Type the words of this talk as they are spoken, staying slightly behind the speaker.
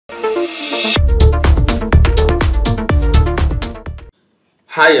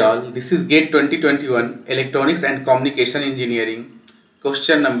Hi all, this is GATE 2021 Electronics and Communication Engineering.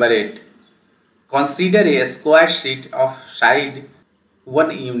 Question number 8. Consider a square sheet of side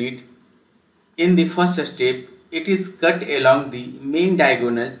 1 unit. In the first step, it is cut along the main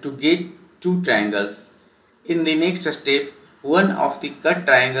diagonal to get two triangles. In the next step, one of the cut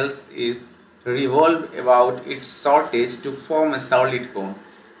triangles is revolved about its short edge to form a solid cone.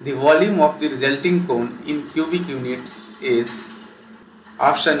 The volume of the resulting cone in cubic units is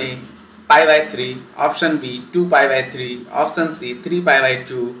option A pi by 3, option B 2 pi by 3, option C 3 pi by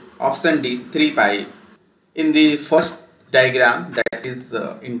 2, option D 3 pi. In the first diagram, that is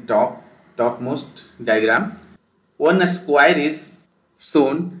in topmost diagram, one square is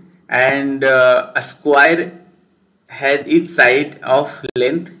shown and a square has each side of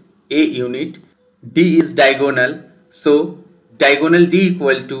length a unit. D is diagonal, so diagonal D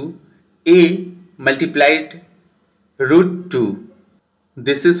equal to A multiplied root 2.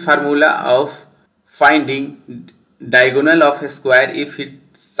 This is formula of finding diagonal of a square if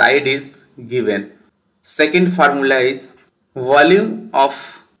its side is given. Second formula is volume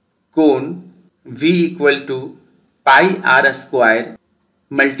of cone V equal to pi r square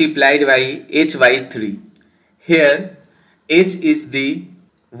multiplied by h by 3. Here h is the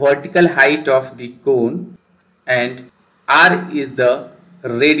vertical height of the cone and r is the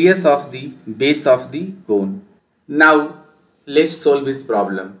radius of the base of the cone. Now let's solve this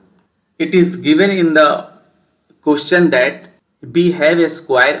problem. It is given in the question that we have a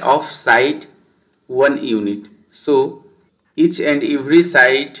square of side 1 unit. So each and every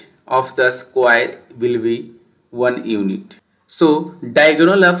side of the square will be 1 unit. So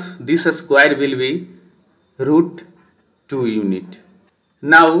diagonal of this square will be root 2 unit.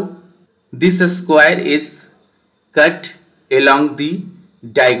 Now this square is cut along the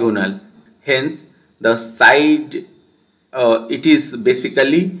diagonal, hence the side it is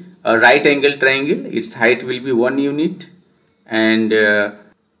basically a right angle triangle. Its height will be 1 unit and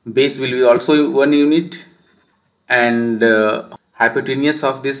base will be also 1 unit, and hypotenuse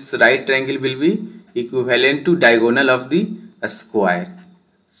of this right triangle will be equivalent to diagonal of the square.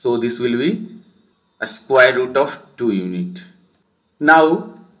 So this will be a square root of 2 unit.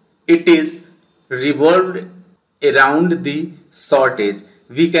 Now it is revolved around the short edge.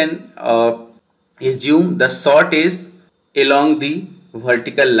 We can assume the short edge along the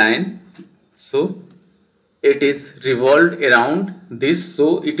vertical line. So it is revolved around this,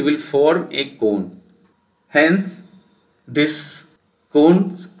 so it will form a cone. Hence this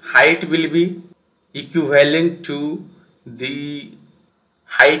cone's height will be equivalent to the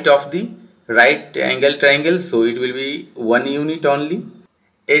height of the right angle triangle, so it will be 1 unit only.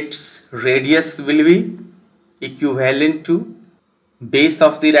 Its radius will be equivalent to base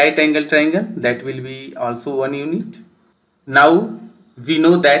of the right angle triangle, that will be also 1 unit. Now we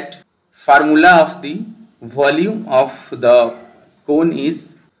know that formula of the volume of the cone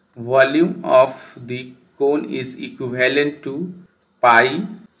is equivalent to pi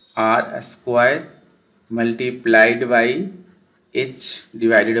r square multiplied by h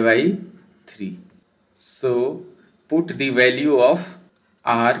divided by 3. So put the value of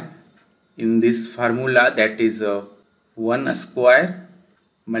r in this formula, that is 1 square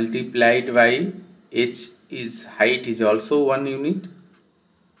multiplied by h is height is also 1 unit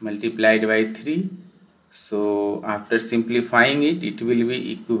multiplied by 3. So after simplifying it, it will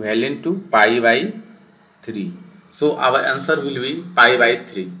be equivalent to pi by 3. So our answer will be pi by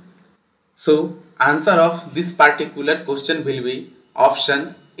 3. So answer of this particular question will be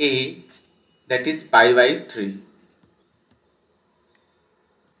option A, that is pi by 3.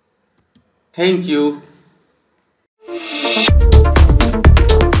 Thank you.